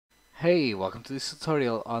Hey, welcome to this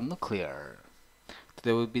tutorial on Nuclear.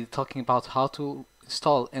 Today we'll be talking about how to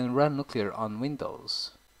install and run Nuclear on Windows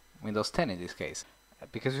 10 in this case.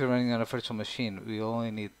 Because we're running on a virtual machine, we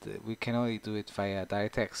can only do it via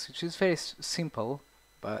DirectX, which is very simple,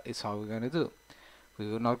 but it's how we're going to do.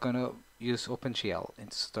 We're not going to use OpenGL in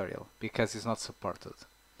this tutorial because it's not supported.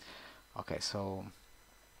 Okay, so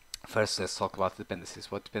first let's talk about dependencies.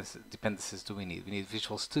 What dependencies do we need? We need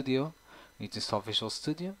Visual Studio. We need to install Visual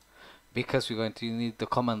Studio. Because we're going to need the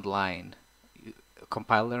command line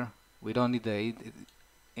compiler. We don't need the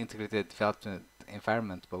integrated development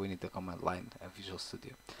environment, but we need the command line of Visual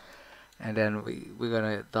Studio. And then we're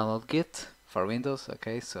gonna download Git for Windows.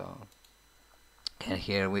 Okay, so and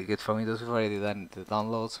here we Git for Windows. We've already done the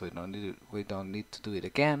download, so we don't need to do it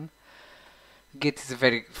again. Git is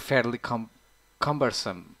a fairly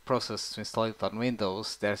cumbersome process to install it on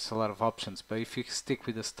Windows. There's a lot of options, but if you stick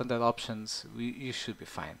with the standard options, you should be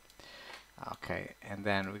fine. Okay, and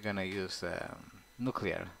then we're gonna use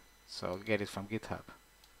Nuclear, so get it from GitHub.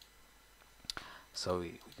 So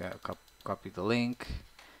we gotta copy the link,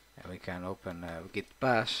 and we can open Git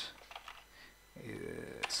Bash,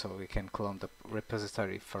 so we can clone the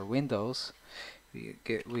repository for Windows. We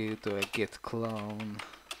do a git clone,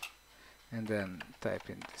 and then type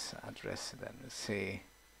in this address, and then say,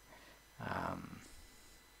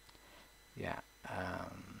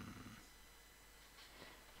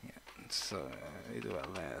 so we do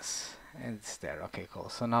ls, and it's there. Okay, cool.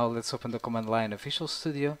 So now let's open the command line of Visual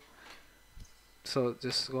Studio. So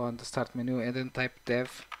just go on the start menu and then type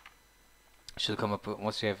dev. Should come up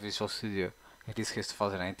once you have Visual Studio, in this case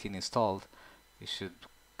 2019 installed. You should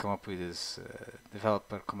come up with this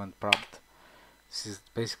developer command prompt. This is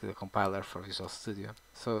basically the compiler for Visual Studio.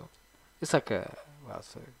 So it's like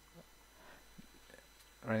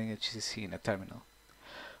running a GCC in a terminal.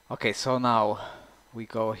 Okay, so now we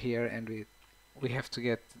go here and we have to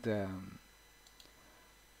get the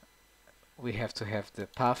we have to have the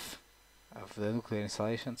path of the Nuclear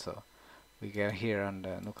installation. So we go here on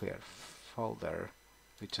the Nuclear folder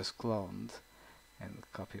we just cloned and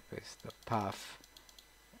copy paste the path.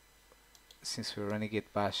 Since we're running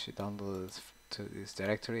Git Bash, you download it to this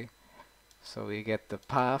directory, so we get the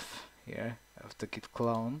path here of the Git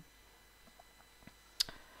clone,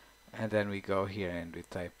 and then we go here and we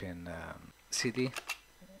type in cd,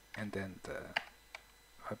 and then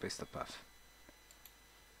I paste the path.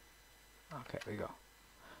 Okay, we go.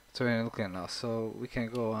 So we're looking now, so we can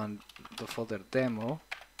go on the folder demo.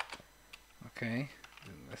 Okay,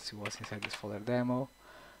 let's see what's inside this folder demo.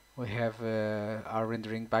 We have our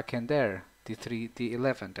rendering backend there, D3,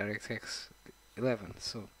 D11, DirectX 11.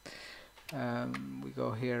 So we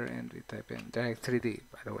go here and we type in Direct3D,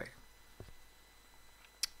 by the way.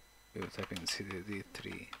 We will type in cd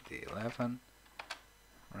D3, D11.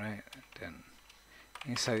 Right, and then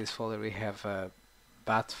inside this folder we have a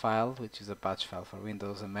bat file, which is a batch file for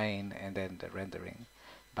Windows, a main, and then the rendering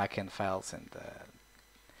backend files and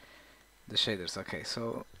the shaders. Okay,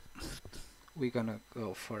 so we're gonna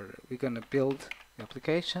build the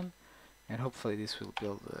application, and hopefully this will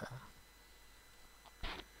build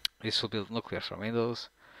Nuclear for Windows.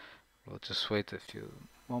 We'll just wait a few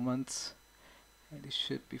moments and it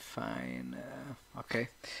should be fine. Okay,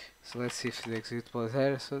 so let's see if the executable is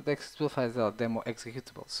there. So the executable file is our demo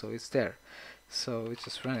executable, so it's there. So we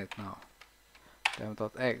just run it now,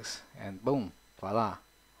 demo.exe, and boom, voila,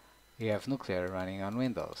 we have Nuclear running on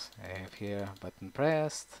Windows. I have here button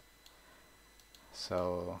pressed,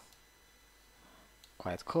 so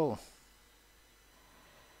quite cool.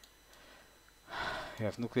 You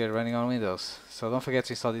have Nuclear running on Windows. So don't forget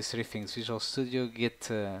to install these three things: Visual Studio,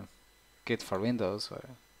 Git for Windows, or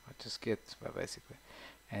just Git, basically,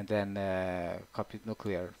 and then copy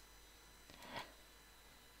Nuclear.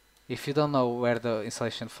 If you don't know where the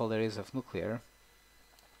installation folder is of Nuclear,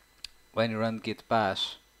 when you run Git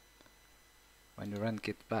Bash, let's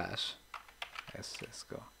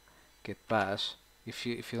go Git Bash. If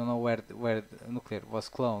you don't know where the Nuclear was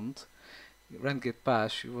cloned, you run Git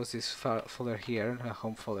Bash. It was this folder here, a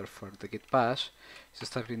home folder for the Git Bash.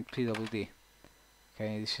 Just type in pwd.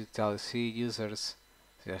 Okay, this should tell you C users,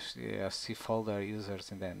 C folder users,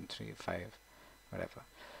 and then 3, 5, whatever,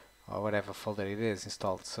 or whatever folder it is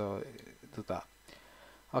installed. So do that.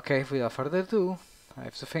 Okay, without further ado, I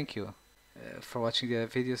have to thank you for watching the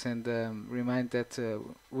videos, and remind that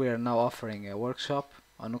we are now offering a workshop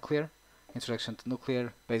on Nuclear, introduction to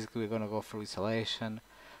Nuclear. Basically, we're gonna go through installation,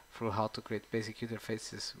 through how to create basic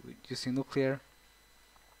interfaces using Nuclear.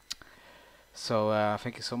 So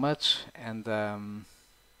thank you so much, and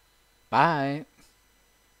bye.